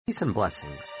Peace and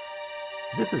blessings.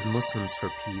 This is Muslims for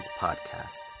Peace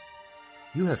podcast.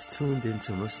 You have tuned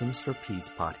into Muslims for Peace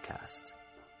podcast.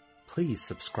 Please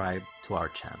subscribe to our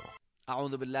channel.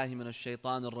 أعوذ بالله من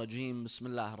الشيطان الرجيم. بسم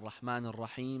الله الرحمن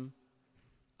الرحيم.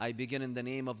 I begin in the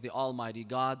name of the Almighty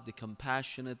God, the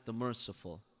Compassionate, the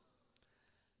Merciful,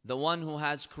 the one who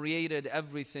has created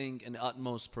everything in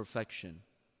utmost perfection.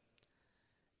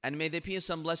 And may the peace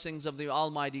and blessings of the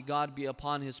Almighty God be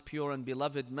upon His pure and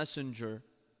beloved Messenger,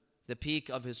 the peak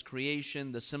of His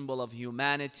creation, the symbol of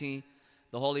humanity,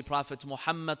 the Holy Prophet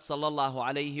Muhammad sallallahu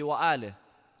alayhi wa alih.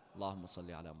 Allahumma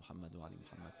salli ala Muhammad wa ali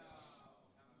Muhammad.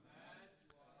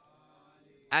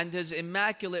 And His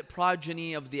immaculate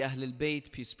progeny of the Ahlul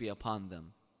Bayt, peace be upon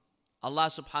them. Allah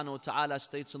subhanahu wa ta'ala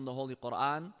states in the Holy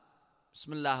Quran,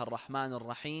 Bismillah ar-Rahman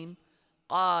ar-Rahim,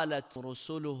 قَالَتْ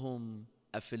رُسُلُهُمْ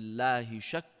أَفِي اللَّهِ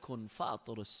شَكٌّ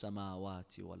فَاطِرُ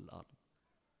السَّمَاوَاتِ وَالْأَرْضِ.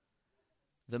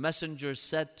 The messengers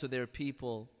said to their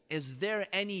people, is there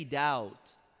any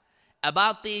doubt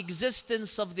about the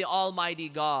existence of the Almighty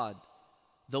God,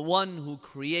 the one who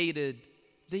created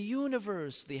the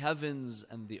universe, the heavens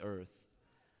and the earth?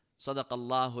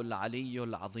 Sadaqallahu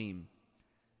al-aliyyul azim.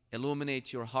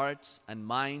 Illuminate your hearts and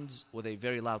minds with a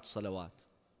very loud salawat.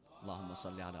 Allahumma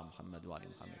salli ala Muhammad wa ali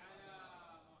Muhammad.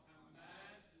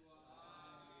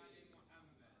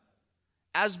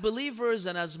 As believers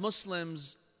and as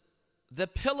Muslims, the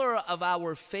pillar of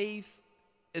our faith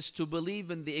is to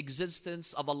believe in the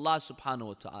existence of Allah subhanahu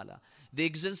wa ta'ala, the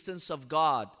existence of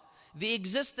God, the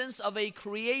existence of a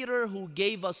creator who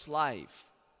gave us life.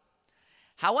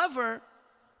 However,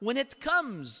 when it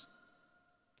comes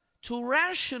to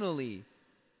rationally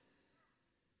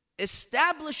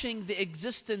establishing the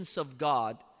existence of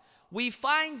God, we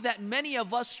find that many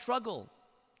of us struggle.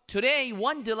 Today,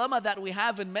 one dilemma that we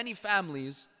have in many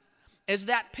families is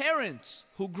that parents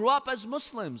who grew up as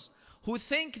Muslims, who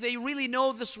think they really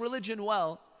know this religion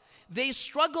well, they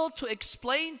struggle to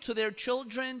explain to their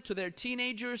children, to their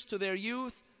teenagers, to their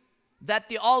youth, that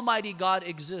the Almighty God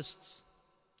exists.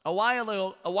 A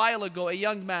while ago, a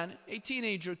young man, a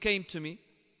teenager, came to me,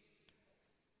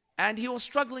 and he was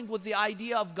struggling with the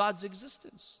idea of God's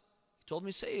existence. He told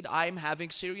me, Sayyid, I'm having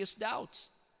serious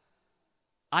doubts.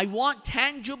 I want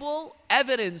tangible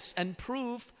evidence and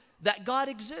proof that God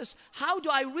exists. How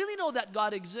do I really know that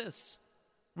God exists?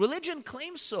 Religion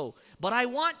claims so, but I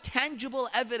want tangible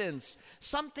evidence,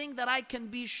 something that I can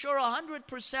be sure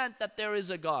 100% that there is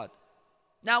a God.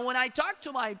 Now, when I talk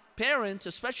to my parents,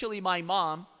 especially my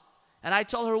mom, and I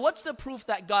tell her, what's the proof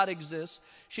that God exists?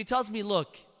 She tells me,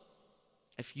 look,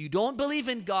 if you don't believe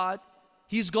in God,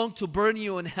 He's going to burn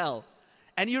you in hell,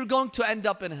 and you're going to end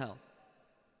up in hell.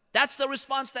 That's the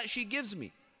response that she gives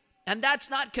me, and that's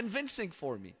not convincing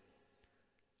for me.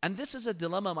 And this is a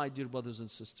dilemma, my dear brothers and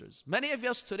sisters. Many of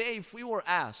us today, if we were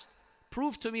asked,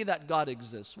 prove to me that God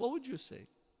exists, what would you say?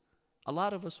 A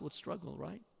lot of us would struggle,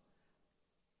 right?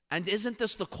 And isn't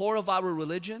this the core of our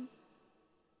religion?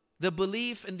 The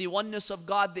belief in the oneness of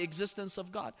God, the existence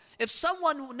of God. If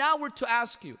someone now were to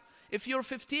ask you, if your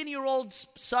 15-year-old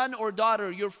son or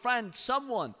daughter, your friend,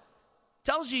 someone,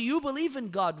 tells you you believe in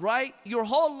God, right? Your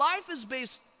whole life is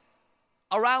based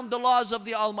around the laws of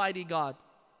the Almighty God.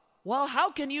 Well, how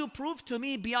can you prove to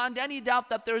me beyond any doubt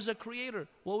that there is a creator?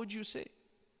 What would you say?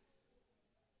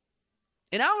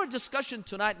 In our discussion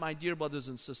tonight, my dear brothers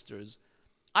and sisters,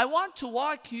 I want to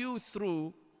walk you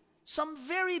through some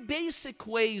very basic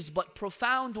ways, but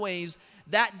profound ways,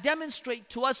 that demonstrate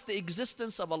to us the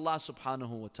existence of Allah subhanahu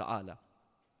wa ta'ala.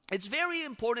 It's very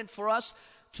important for us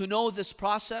to know this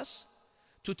process,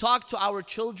 to talk to our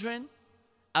children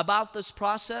about this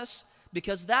process,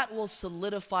 because that will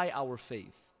solidify our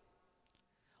faith.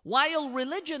 While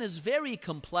religion is very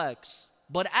complex,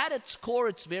 but at its core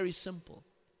it's very simple.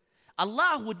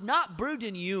 Allah would not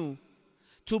burden you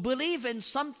to believe in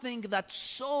something that's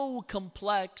so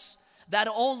complex that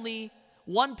only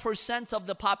 1% of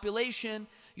the population,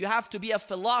 you have to be a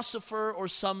philosopher or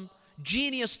some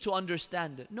genius to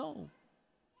understand it. No.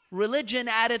 Religion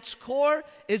at its core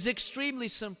is extremely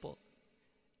simple.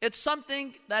 It's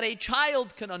something that a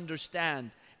child can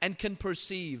understand and can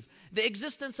perceive. The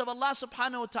existence of Allah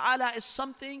subhanahu wa ta'ala is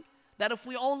something that if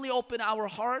we only open our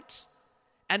hearts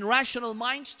and rational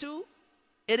minds to,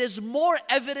 it is more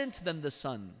evident than the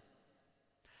sun.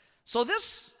 So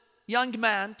this young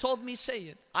man told me,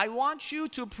 Sayyid, I want you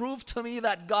to prove to me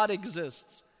that God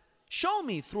exists. Show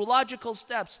me through logical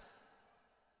steps.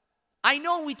 I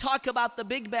know we talk about the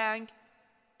Big Bang,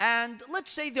 and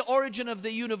let's say the origin of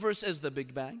the universe is the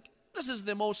Big Bang. This is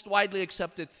the most widely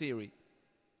accepted theory.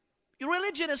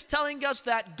 Religion is telling us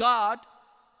that God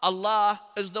Allah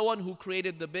is the one who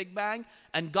created the Big Bang,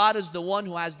 and God is the one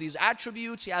who has these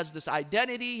attributes, He has this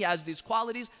identity, He has these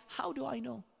qualities. How do I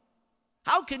know?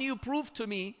 How can you prove to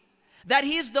me that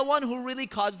He is the one who really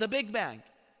caused the Big Bang?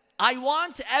 I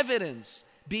want evidence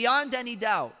beyond any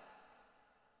doubt.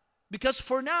 Because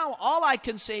for now, all I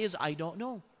can say is, I don't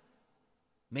know.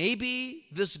 Maybe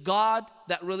this God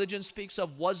that religion speaks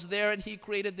of was there and He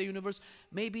created the universe.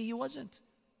 Maybe He wasn't.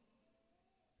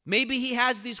 Maybe He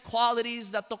has these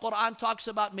qualities that the Quran talks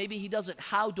about. Maybe He doesn't.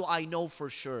 How do I know for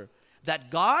sure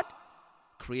that God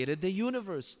created the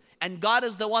universe and God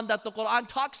is the one that the Quran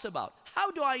talks about?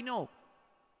 How do I know?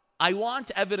 I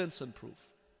want evidence and proof.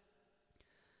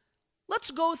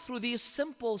 Let's go through these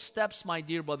simple steps, my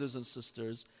dear brothers and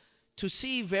sisters, to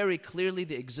see very clearly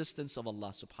the existence of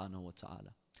Allah subhanahu wa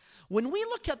ta'ala. When we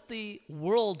look at the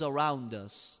world around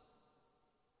us,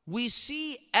 we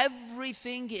see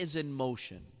everything is in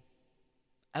motion.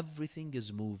 Everything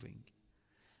is moving.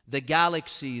 The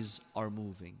galaxies are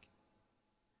moving.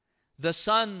 The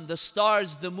sun, the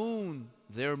stars, the moon,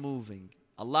 they're moving.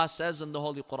 Allah says in the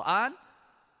Holy Quran,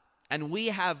 and we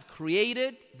have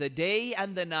created the day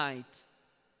and the night.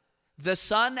 The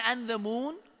sun and the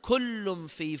moon, kullum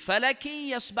fi falaki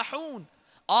yasbahun.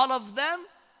 All of them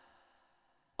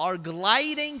are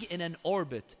gliding in an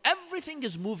orbit. Everything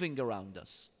is moving around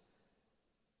us.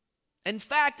 In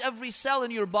fact, every cell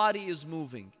in your body is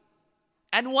moving.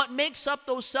 And what makes up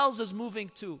those cells is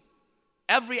moving too.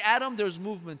 Every atom, there's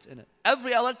movement in it.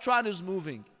 Every electron is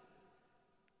moving.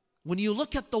 When you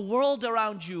look at the world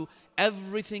around you,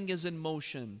 everything is in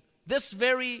motion. This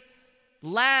very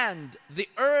land, the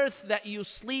earth that you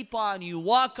sleep on, you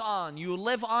walk on, you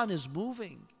live on is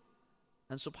moving.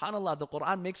 And subhanAllah, the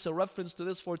Quran makes a reference to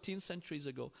this 14 centuries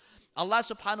ago. Allah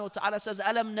subhanahu wa ta'ala says,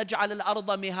 أَلَمْ نَجْعَلِ الْأَرْضَ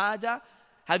مِهَادًا.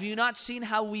 Have you not seen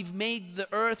how we've made the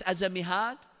earth as a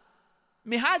mihad?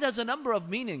 Mihad has a number of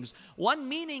meanings. One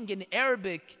meaning in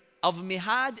Arabic of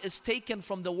mihad is taken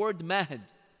from the word mahd.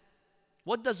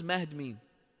 What does mahd mean?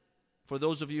 For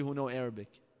those of you who know Arabic.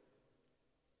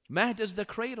 Mahd is the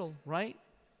cradle, right?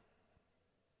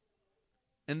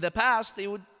 In the past, they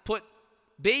would put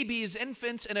babies,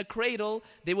 infants in a cradle.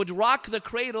 They would rock the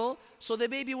cradle so the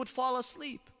baby would fall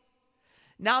asleep.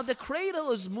 Now the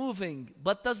cradle is moving,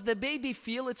 but does the baby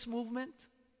feel its movement?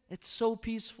 It's so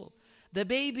peaceful. The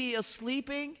baby is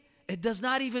sleeping, it does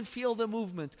not even feel the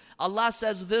movement. Allah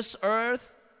says this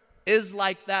earth is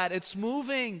like that. It's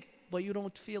moving, but you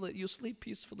don't feel it. You sleep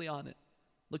peacefully on it.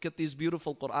 Look at these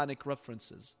beautiful Quranic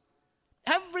references.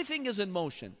 Everything is in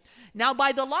motion. Now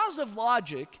by the laws of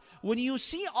logic, when you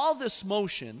see all this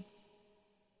motion,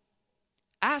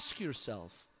 ask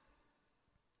yourself,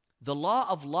 the law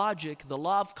of logic, the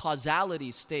law of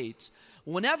causality states,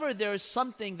 whenever there is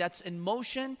something that's in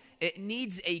motion, it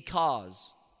needs a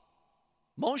cause.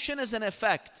 Motion is an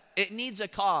effect. It needs a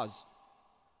cause.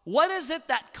 What is it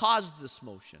that caused this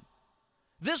motion?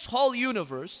 This whole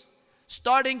universe,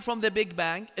 starting from the Big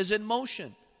Bang, is in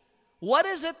motion. What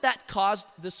is it that caused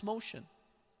this motion?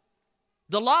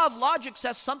 The law of logic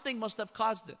says something must have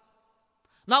caused it.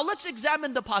 Now let's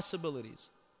examine the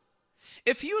possibilities.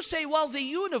 If you say, well, the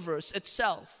universe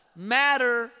itself,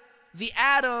 matter, the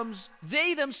atoms,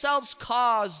 they themselves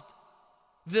caused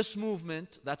this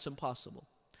movement, that's impossible.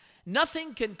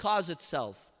 Nothing can cause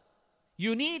itself.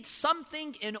 You need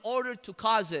something in order to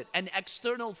cause it, an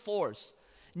external force.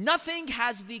 Nothing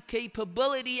has the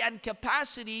capability and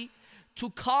capacity to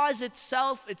cause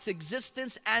itself, its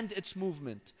existence, and its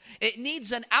movement. It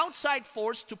needs an outside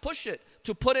force to push it,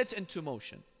 to put it into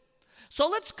motion. So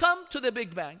let's come to the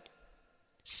Big Bang.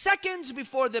 Seconds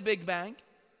before the Big Bang,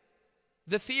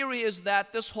 the theory is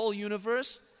that this whole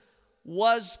universe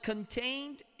was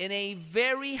contained in a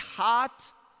very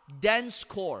hot, dense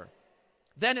core.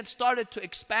 Then it started to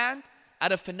expand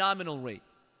at a phenomenal rate.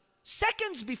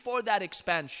 Seconds before that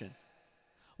expansion,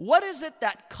 what is it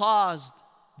that caused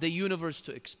the universe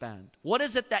to expand? What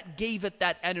is it that gave it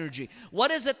that energy? What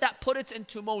is it that put it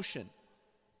into motion?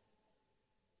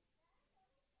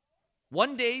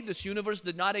 One day, this universe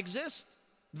did not exist.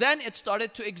 Then it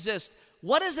started to exist.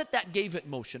 What is it that gave it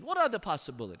motion? What are the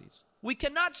possibilities? We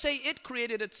cannot say it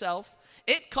created itself,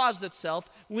 it caused itself.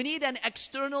 We need an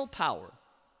external power.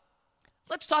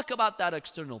 Let's talk about that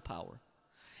external power.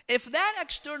 If that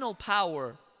external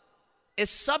power is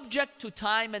subject to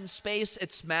time and space,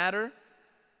 its matter,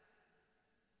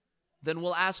 then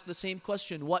we'll ask the same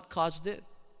question, what caused it?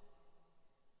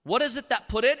 What is it that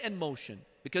put it in motion?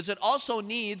 Because it also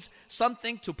needs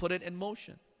something to put it in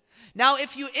motion. Now,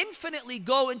 if you infinitely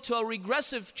go into a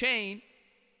regressive chain,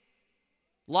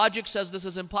 logic says this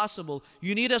is impossible.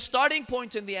 You need a starting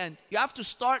point in the end. You have to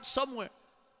start somewhere.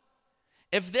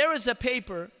 If there is a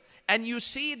paper and you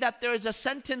see that there is a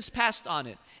sentence passed on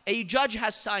it, a judge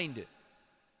has signed it.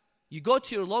 You go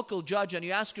to your local judge and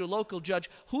you ask your local judge,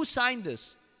 who signed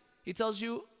this? He tells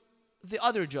you, the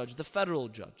other judge, the federal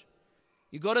judge.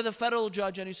 You go to the federal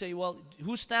judge and you say, well,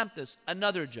 who stamped this?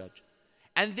 Another judge.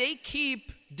 And they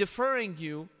keep deferring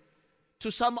you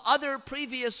to some other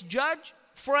previous judge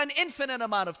for an infinite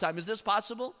amount of time. Is this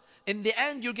possible? In the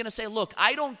end, you're going to say, look,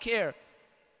 I don't care.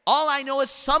 All I know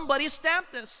is somebody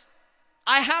stamped this.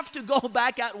 I have to go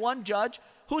back at one judge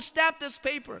who stamped this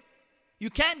paper. You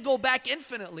can't go back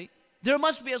infinitely. There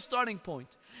must be a starting point.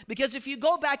 Because if you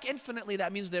go back infinitely,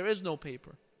 that means there is no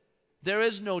paper. There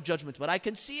is no judgment. But I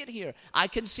can see it here. I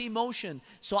can see motion.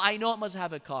 So I know it must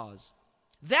have a cause.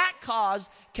 That cause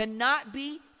cannot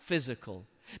be physical.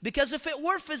 Because if it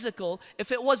were physical,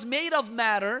 if it was made of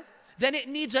matter, then it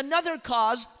needs another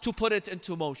cause to put it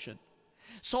into motion.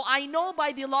 So I know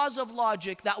by the laws of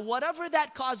logic that whatever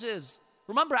that cause is,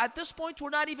 remember at this point we're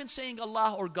not even saying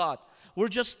Allah or God. We're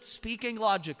just speaking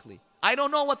logically. I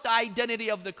don't know what the identity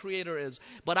of the Creator is,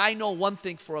 but I know one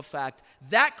thing for a fact.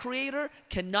 That Creator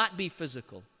cannot be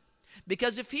physical.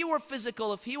 Because if He were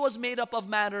physical, if He was made up of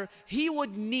matter, He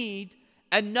would need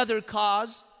another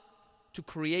cause to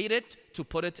create it, to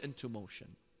put it into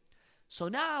motion. So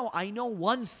now I know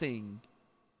one thing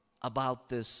about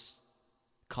this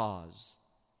cause.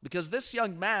 Because this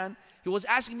young man, he was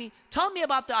asking me, tell me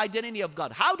about the identity of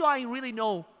God. How do I really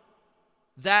know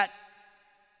that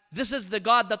this is the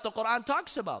God that the Quran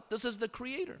talks about? This is the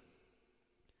Creator.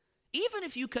 Even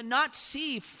if you cannot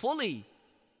see fully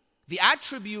the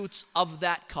attributes of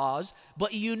that cause,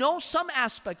 but you know some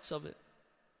aspects of it.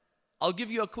 I'll give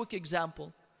you a quick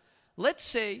example. Let's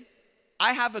say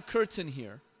I have a curtain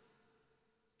here.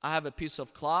 I have a piece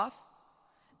of cloth,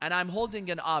 and I'm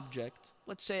holding an object,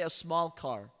 let's say a small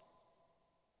car.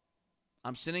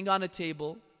 I'm sitting on a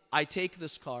table. I take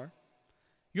this car.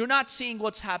 You're not seeing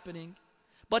what's happening.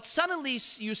 But suddenly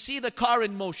you see the car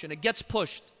in motion. It gets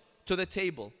pushed to the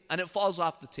table and it falls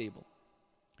off the table.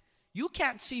 You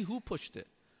can't see who pushed it.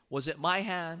 Was it my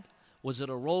hand? Was it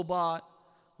a robot?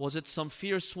 Was it some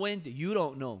fierce wind? You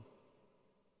don't know.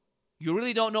 You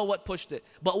really don't know what pushed it.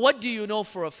 But what do you know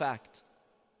for a fact?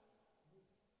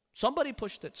 Somebody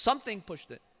pushed it. Something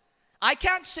pushed it. I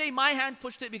can't say my hand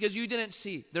pushed it because you didn't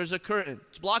see. There's a curtain.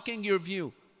 It's blocking your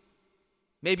view.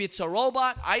 Maybe it's a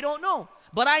robot. I don't know.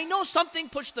 But I know something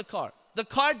pushed the car. The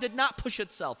car did not push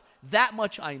itself. That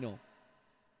much I know.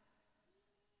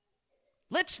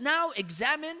 Let's now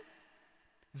examine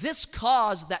this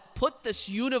cause that put this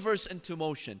universe into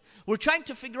motion. We're trying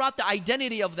to figure out the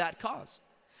identity of that cause.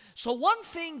 So one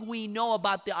thing we know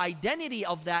about the identity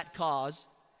of that cause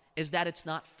is that it's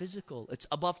not physical. It's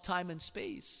above time and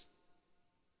space.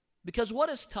 Because what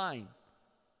is time?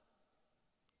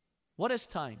 What is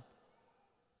time?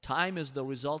 Time is the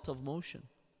result of motion,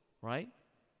 right?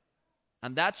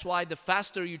 And that's why the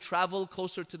faster you travel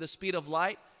closer to the speed of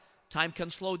light, time can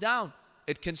slow down.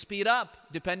 It can speed up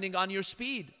depending on your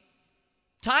speed.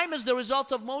 Time is the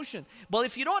result of motion. But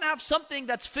if you don't have something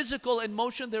that's physical in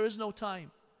motion, there is no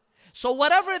time. So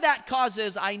whatever that cause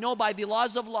is, I know by the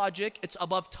laws of logic, it's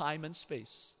above time and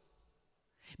space.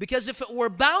 Because if it were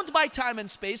bound by time and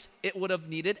space, it would have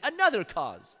needed another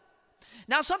cause.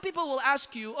 Now some people will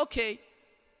ask you, okay,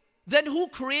 then who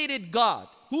created God?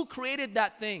 Who created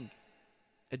that thing?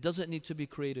 It doesn't need to be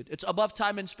created. It's above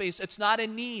time and space. It's not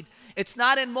in need. It's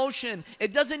not in motion.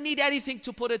 It doesn't need anything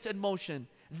to put it in motion.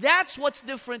 That's what's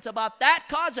different about that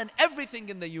cause and everything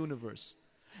in the universe.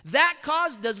 That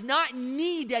cause does not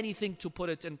need anything to put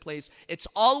it in place. It's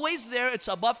always there. It's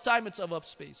above time. It's above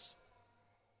space.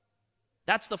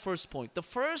 That's the first point. The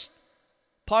first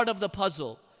part of the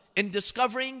puzzle in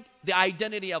discovering the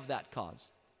identity of that cause.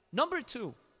 Number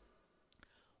two,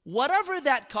 whatever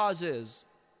that cause is,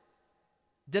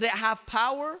 did it have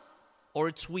power or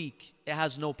it's weak? It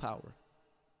has no power.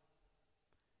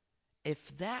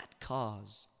 If that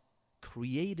cause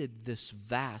created this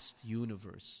vast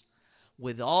universe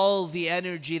with all the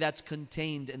energy that's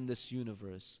contained in this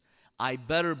universe, I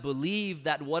better believe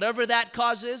that whatever that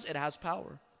cause is, it has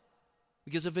power.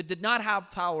 Because if it did not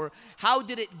have power, how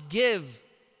did it give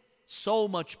so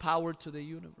much power to the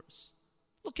universe?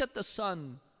 Look at the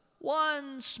sun.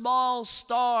 One small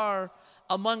star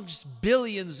amongst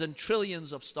billions and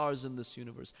trillions of stars in this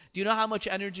universe. Do you know how much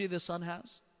energy the sun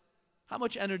has? How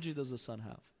much energy does the sun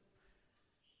have?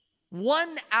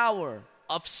 1 hour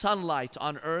of sunlight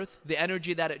on earth, the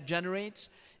energy that it generates,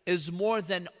 is more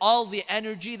than all the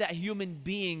energy that human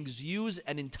beings use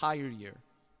an entire year.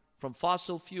 From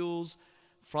fossil fuels,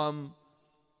 from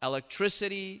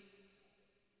electricity,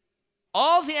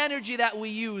 All the energy that we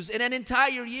use in an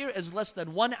entire year is less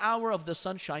than 1 hour of the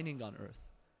sun shining on earth.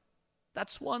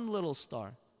 That's one little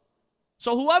star.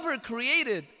 So whoever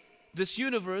created this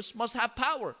universe must have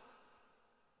power.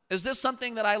 Is this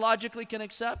something that I logically can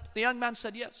accept? The young man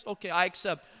said, yes. Okay, I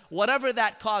accept. Whatever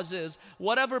that cause is,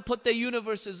 whatever put the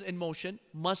universes in motion,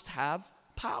 must have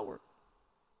power.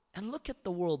 And look at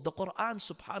the world. The Quran,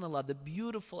 subhanAllah, the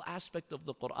beautiful aspect of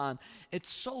the Quran,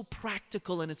 it's so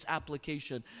practical in its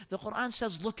application. The Quran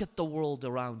says, look at the world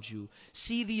around you.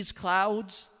 See these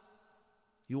clouds?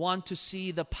 You want to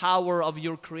see the power of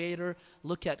your Creator?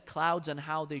 Look at clouds and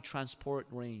how they transport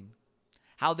rain,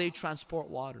 how they transport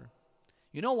water.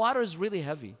 You know, water is really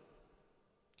heavy.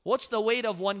 What's the weight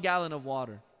of 1 gallon of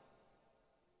water?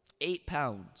 8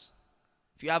 pounds.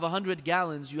 If you have 100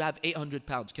 gallons, you have 800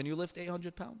 pounds. Can you lift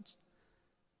 800 pounds?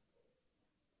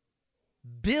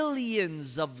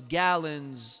 Billions of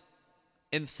gallons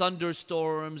in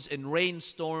thunderstorms, in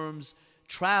rainstorms,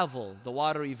 travel. The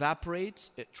water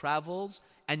evaporates, it travels,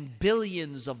 and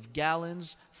billions of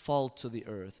gallons fall to the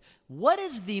earth. What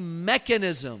is the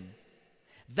mechanism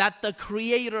that the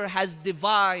Creator has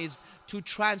devised to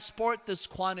transport this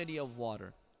quantity of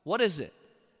water? What is it?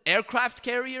 Aircraft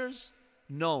carriers?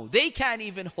 No, they can't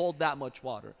even hold that much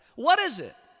water. What is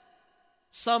it?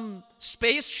 Some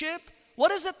spaceship?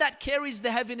 What is it that carries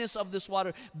the heaviness of this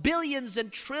water? Billions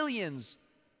and trillions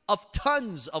of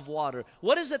tons of water.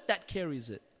 What is it that carries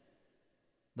it?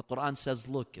 The Quran says,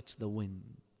 look, it's the wind.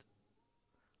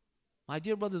 My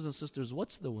dear brothers and sisters,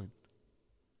 what's the wind?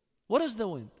 What is the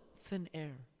wind? Thin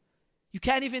air. You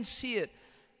can't even see it.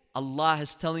 Allah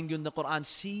is telling you in the Quran,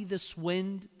 see this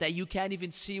wind that you can't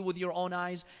even see with your own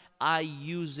eyes? I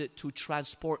use it to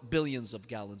transport billions of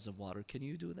gallons of water. Can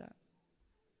you do that?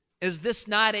 Is this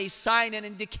not a sign and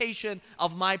indication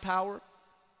of my power?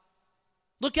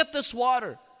 Look at this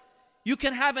water. You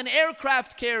can have an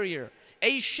aircraft carrier,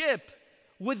 a ship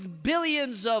with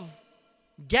billions of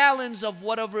gallons of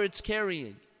whatever it's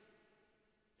carrying,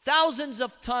 thousands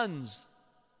of tons,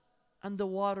 and the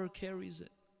water carries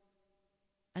it.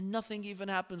 And nothing even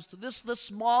happens to this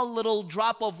small little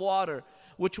drop of water,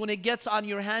 which when it gets on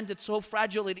your hand, it's so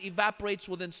fragile, it evaporates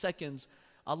within seconds.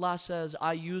 Allah says,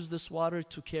 I use this water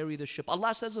to carry the ship.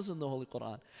 Allah says this in the Holy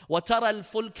Quran. وَتَرَى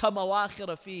الْفُلْكَ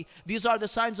مَوَاخِرَ فِيهِ. These are the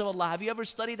signs of Allah. Have you ever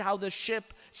studied how the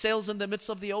ship sails in the midst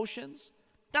of the oceans?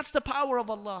 That's the power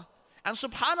of Allah. And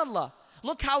subhanAllah,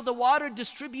 look how the water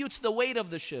distributes the weight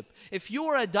of the ship. If you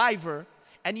were a diver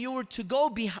and you were to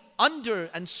go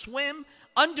under and swim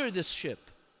under this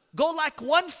ship, go like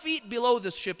 1 foot below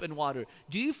this ship in water,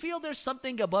 do you feel there's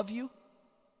something above you?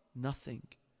 Nothing.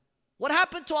 What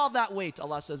happened to all that weight?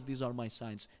 Allah says, these are my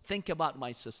signs. Think about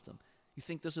my system. You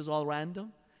think this is all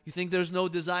random? You think there's no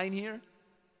design here?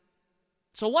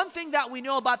 So one thing that we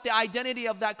know about the identity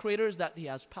of that Creator is that He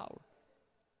has power.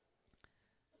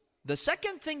 The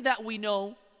second thing that we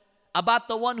know about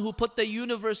the one who put the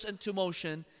universe into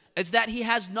motion is that He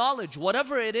has knowledge.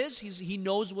 Whatever it is, He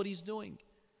knows what He's doing.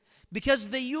 Because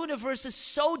the universe is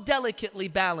so delicately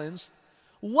balanced,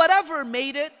 whatever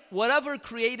made it, whatever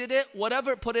created it,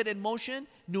 whatever put it in motion,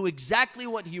 knew exactly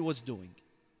what He was doing.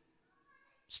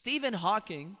 Stephen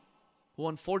Hawking, who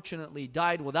unfortunately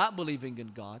died without believing in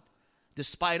God,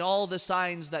 despite all the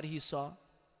signs that he saw,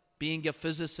 being a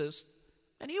physicist,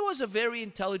 and he was a very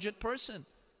intelligent person.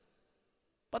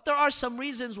 But there are some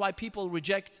reasons why people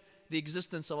reject the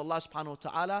existence of Allah subhanahu wa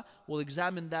ta'ala. We'll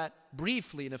examine that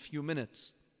briefly in a few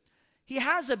minutes. He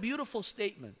has a beautiful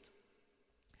statement.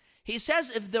 He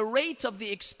says if the rate of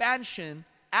the expansion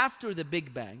after the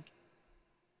Big Bang,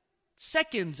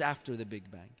 seconds after the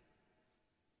Big Bang,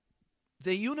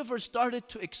 the universe started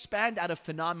to expand at a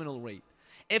phenomenal rate.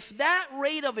 If that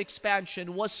rate of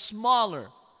expansion was smaller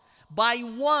by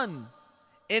 1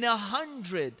 in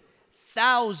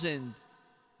 100,000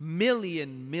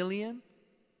 million,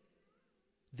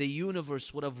 the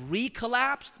universe would have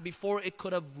recollapsed before it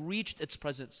could have reached its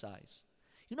present size.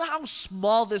 You know how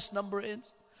small this number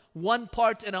is? 1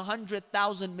 part in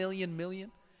 100,000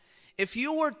 million. If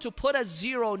you were to put a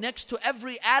 0 next to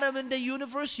every atom in the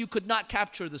universe, you could not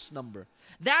capture this number.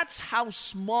 That's how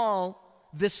small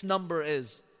this number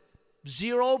is.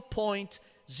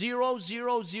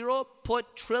 0.000,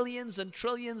 put trillions and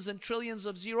trillions and trillions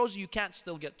of zeros, you can't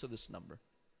still get to this number.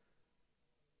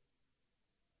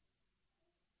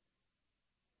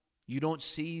 You don't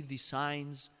see the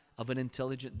signs of an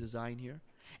intelligent design here.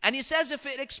 And he says if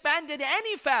it expanded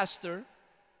any faster,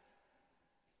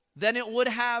 then it would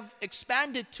have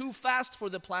expanded too fast for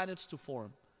the planets to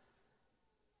form.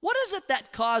 What is it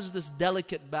that caused this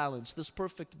delicate balance, this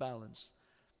perfect balance?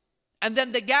 And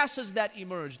then the gases that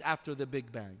emerged after the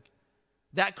Big Bang.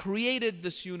 that created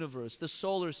this universe, the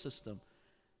solar system.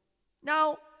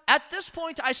 Now, at this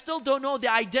point, I still don't know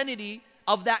the identity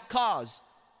of that cause,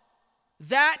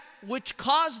 that which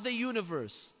caused the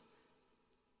universe.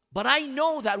 But I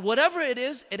know that whatever it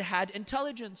is, it had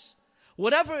intelligence.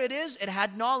 Whatever it is, it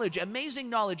had knowledge, amazing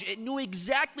knowledge. It knew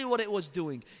exactly what it was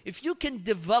doing. If you can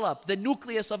develop the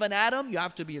nucleus of an atom, you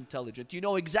have to be intelligent. You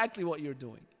know exactly what you're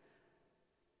doing.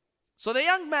 So the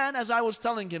young man, as I was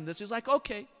telling him this, he's like,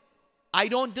 okay, I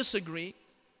don't disagree.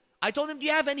 I told him, do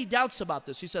you have any doubts about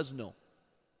this? He says, no.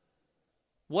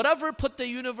 Whatever put the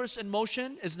universe in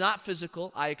motion is not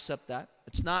physical. I accept that.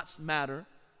 It's not matter.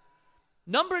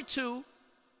 Number two,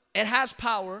 it has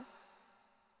power.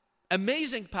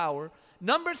 Amazing power.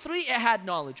 Number three, it had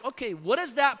knowledge. Okay, what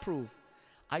does that prove?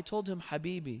 I told him,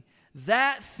 Habibi,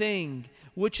 that thing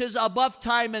which is above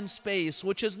time and space,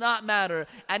 which is not matter,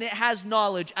 and it has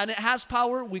knowledge, and it has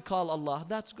power, we call Allah.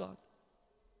 That's God.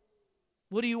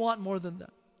 What do you want more than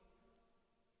that?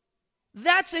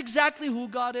 That's exactly who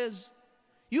God is.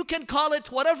 You can call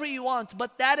it whatever you want,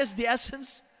 but that is the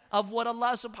essence of what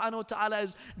Allah subhanahu wa ta'ala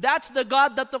is. That's the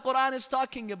God that the Quran is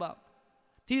talking about.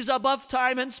 He's above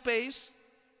time and space.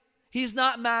 He's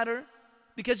not matter,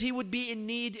 because He would be in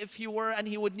need if He were, and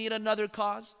He would need another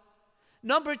cause.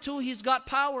 Number two, He's got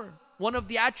power. One of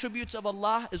the attributes of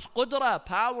Allah is qudra,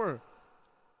 power.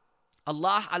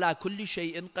 Allah ala kulli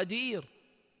shay'in qadir.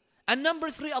 And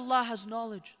number three, Allah has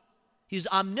knowledge. He's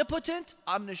omnipotent,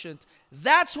 omniscient.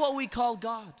 That's what we call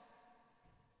God.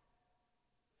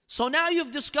 So now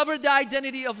you've discovered the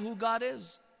identity of who God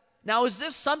is. Now, is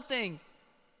this something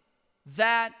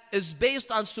that is based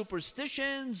on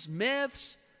superstitions,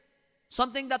 myths,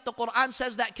 something that the Quran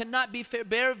says that cannot be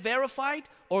verified?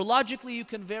 Or logically you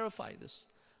can verify this?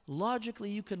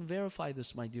 Logically you can verify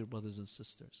this, my dear brothers and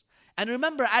sisters. And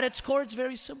remember, at its core, it's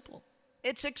very simple.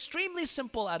 It's extremely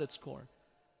simple at its core.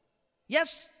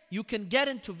 Yes, you can get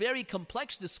into very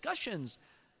complex discussions,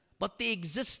 but the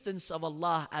existence of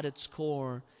Allah at its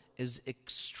core is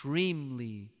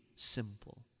extremely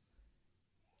simple.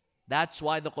 That's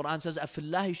why the Quran says,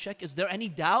 Afillahi shak, is there any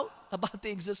doubt about the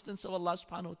existence of Allah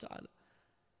subhanahu wa ta'ala?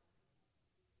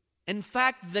 In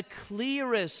fact, the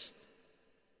clearest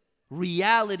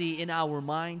reality in our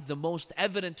mind, the most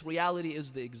evident reality,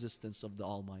 is the existence of the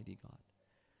Almighty God.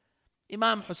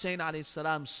 Imam Hussein alayhi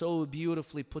salam so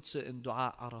beautifully puts it in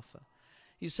Dua Arafah.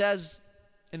 He says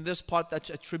in this part that's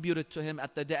attributed to him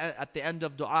at the end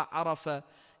of Dua Arafah,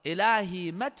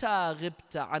 Ilahi mata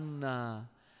ghibta anna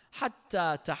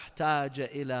hatta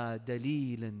tahtaja ila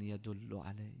dalilin yadullu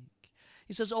alayk.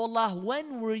 He says, oh Allah,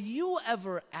 when were you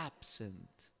ever absent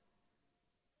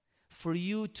for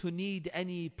you to need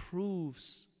any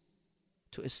proofs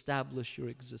to establish your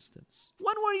existence?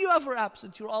 When were you ever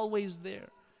absent? You're always there.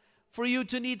 For you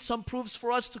to need some proofs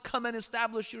for us to come and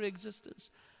establish your existence.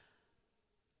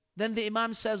 Then the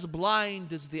Imam says,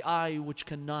 blind is the eye which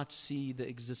cannot see the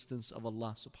existence of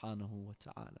Allah subhanahu wa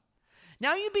ta'ala.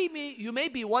 Now you may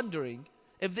be wondering,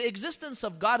 if the existence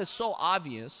of God is so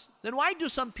obvious, then why do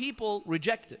some people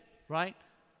reject it, right?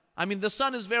 I mean, the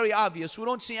sun is very obvious. We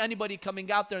don't see anybody coming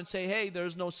out there and say, hey,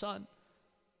 there's no sun.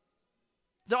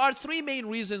 There are three main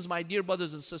reasons, my dear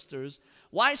brothers and sisters,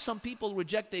 why some people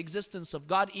reject the existence of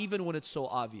God even when it's so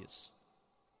obvious.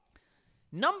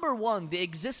 Number one, the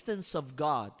existence of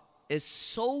God is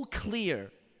so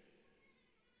clear.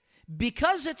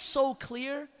 Because it's so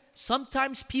clear,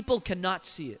 sometimes people cannot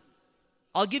see it.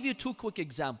 I'll give you two quick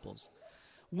examples.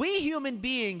 We human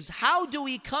beings, how do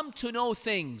we come to know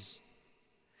things?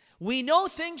 We know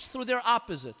things through their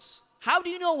opposites. How do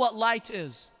you know what light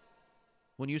is?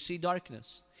 When you see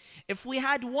darkness. If we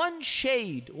had one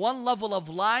shade, one level of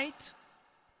light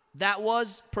that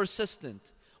was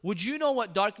persistent, would you know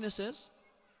what darkness is?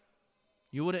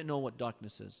 You wouldn't know what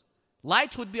darkness is.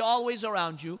 Light would be always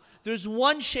around you. There's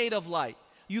one shade of light.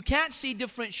 You can't see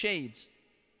different shades.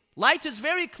 Light is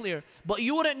very clear, but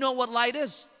you wouldn't know what light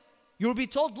is. You'll be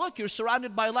told, look, you're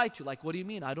surrounded by light. You're like, what do you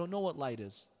mean? I don't know what light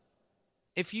is.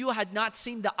 If you had not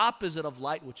seen the opposite of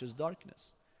light, which is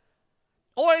darkness.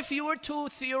 Or if you were to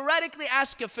theoretically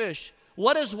ask a fish,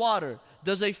 what is water?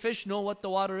 Does a fish know what the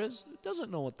water is? It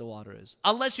doesn't know what the water is.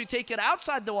 Unless you take it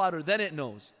outside the water, then it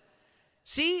knows.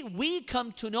 See, we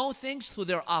come to know things through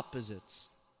their opposites.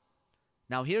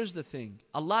 Now here's the thing.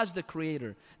 Allah is the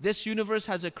creator. This universe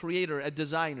has a creator, a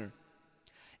designer.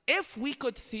 If we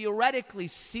could theoretically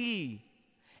see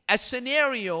a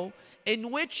scenario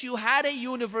in which you had a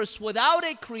universe without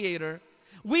a creator,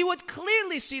 we would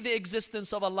clearly see the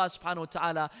existence of Allah subhanahu wa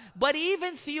ta'ala. But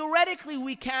even theoretically,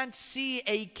 we can't see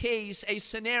a case, a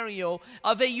scenario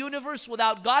of a universe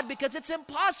without God, because it's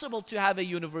impossible to have a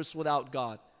universe without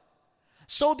God.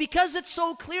 So because it's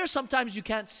so clear, sometimes you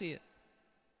can't see it.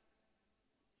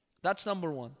 That's number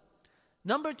one.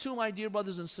 Number two, my dear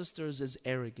brothers and sisters, is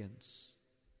arrogance.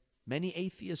 Many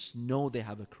atheists know they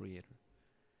have a creator,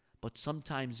 but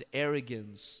sometimes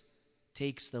arrogance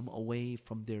takes them away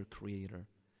from their creator.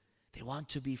 They want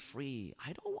to be free.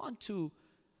 I don't want to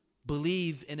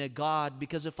believe in a God,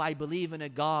 because if I believe in a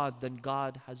God, then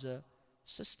God has a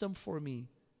system for me.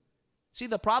 See,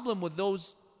 the problem with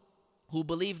those who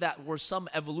believe that we're some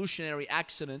evolutionary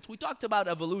accident, we talked about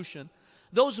evolution.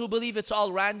 Those who believe it's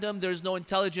all random, there's no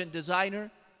intelligent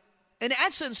designer, in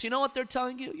essence, you know what they're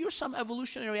telling you? You're some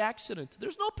evolutionary accident.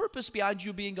 There's no purpose behind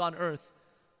you being on earth.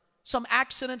 Some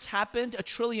accidents happened, 1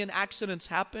 trillion accidents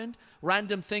happened,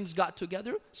 random things got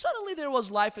together. Suddenly there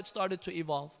was life, it started to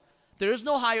evolve. There is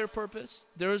no higher purpose,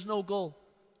 there is no goal.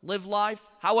 Live life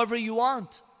however you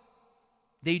want.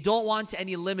 They don't want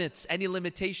any limits, any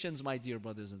limitations, my dear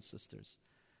brothers and sisters.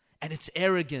 And it's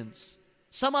arrogance.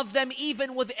 Some of them,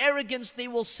 even with arrogance, they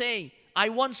will say, I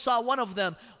once saw one of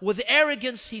them, with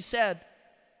arrogance he said,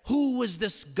 who is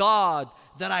this God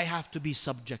that I have to be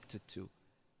subjected to?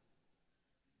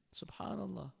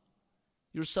 Subhanallah.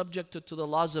 You're subjected to the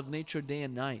laws of nature day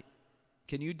and night.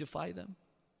 Can you defy them?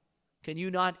 Can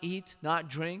you not eat, not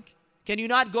drink? Can you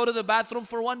not go to the bathroom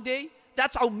for one day?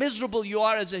 That's how miserable you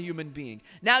are as a human being.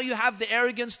 Now you have the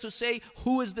arrogance to say,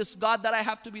 who is this God that I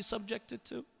have to be subjected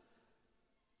to?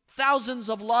 Thousands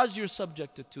of laws you're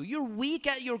subjected to. You're weak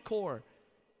at your core.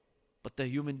 But the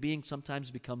human being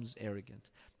sometimes becomes arrogant.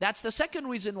 That's the second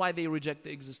reason why they reject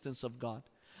the existence of God.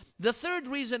 The third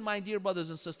reason, my dear brothers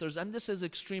and sisters, and this is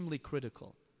extremely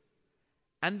critical,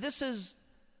 and this is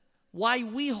why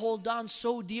we hold on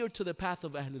so dear to the path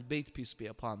of Ahlul Bayt, peace be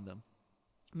upon them.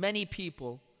 Many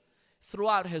people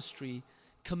throughout history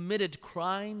committed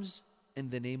crimes in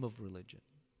the name of religion.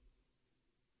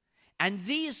 And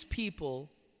these people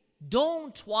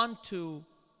don't want to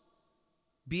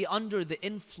be under the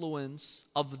influence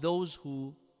of those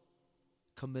who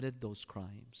committed those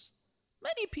crimes.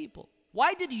 Many people.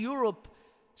 Why did Europe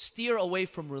steer away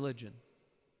from religion?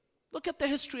 Look at the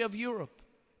history of Europe.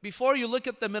 Before you look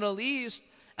at the Middle East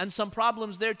and some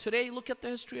problems there today, look at the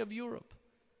history of Europe.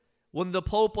 When the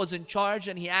Pope was in charge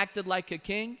and he acted like a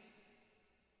king,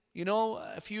 you know,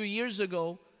 a few years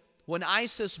ago, when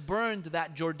ISIS burned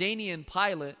that Jordanian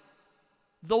pilot,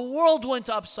 the world went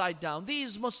upside down.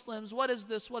 These Muslims, what is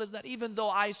this, what is that? Even though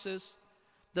ISIS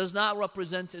does not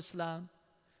represent Islam,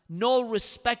 no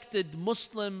respected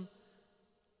Muslim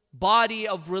body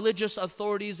of religious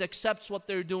authorities accepts what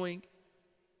they're doing.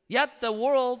 Yet the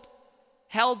world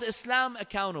held Islam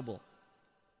accountable.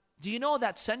 Do you know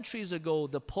that centuries ago,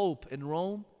 the Pope in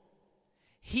Rome,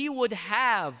 he would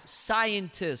have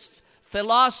scientists,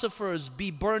 philosophers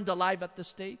be burned alive at the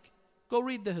stake? Go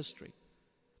read the history.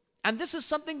 And this is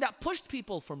something that pushed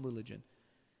people from religion.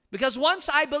 Because once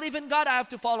I believe in God, I have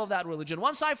to follow that religion.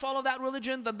 Once I follow that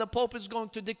religion, then the Pope is going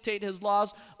to dictate his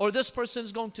laws, or this person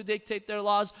is going to dictate their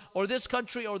laws, or this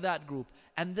country or that group.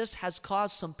 And this has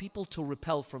caused some people to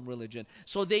repel from religion.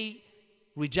 So they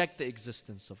reject the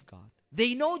existence of God.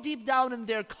 They know deep down in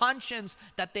their conscience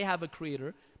that they have a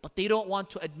creator, but they don't want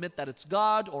to admit that it's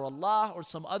God or Allah or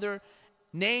some other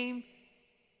name,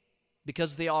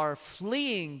 because they are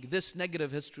fleeing this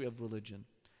negative history of religion.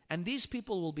 And these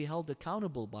people will be held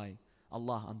accountable by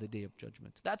Allah on the Day of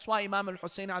Judgment. That's why Imam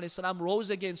al-Hussein alayhi salam rose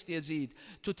against Yazid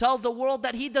to tell the world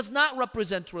that he does not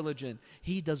represent religion.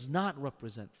 He does not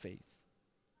represent faith.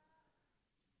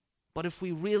 But if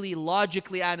we really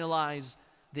logically analyze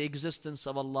the existence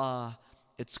of Allah,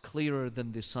 it's clearer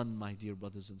than the sun, my dear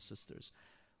brothers and sisters.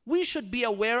 We should be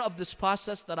aware of this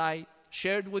process that I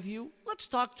shared with you. Let's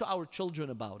talk to our children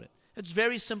about it. It's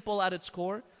very simple at its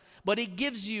core, but it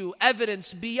gives you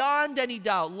evidence beyond any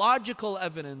doubt, logical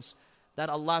evidence that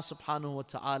Allah subhanahu wa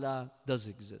ta'ala does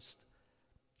exist.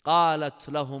 قَالَتْ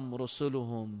لَهُمْ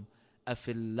رُسُلُهُمْ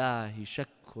أَفِي اللَّهِ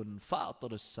شَكٌّ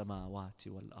فَاطِرُ السَّمَاوَاتِ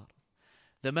وَالْأَرْضِ.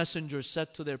 The messengers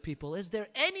said to their people, is there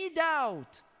any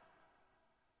doubt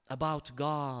about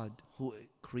God who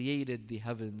created the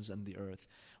heavens and the earth?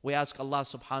 We ask Allah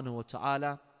subhanahu wa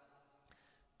ta'ala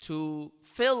to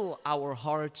fill our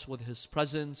hearts with His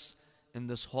presence in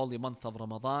this holy month of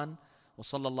Ramadan.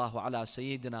 وصلى الله على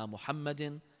سيدنا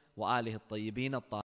محمد وآله الطيبين الطاهرين.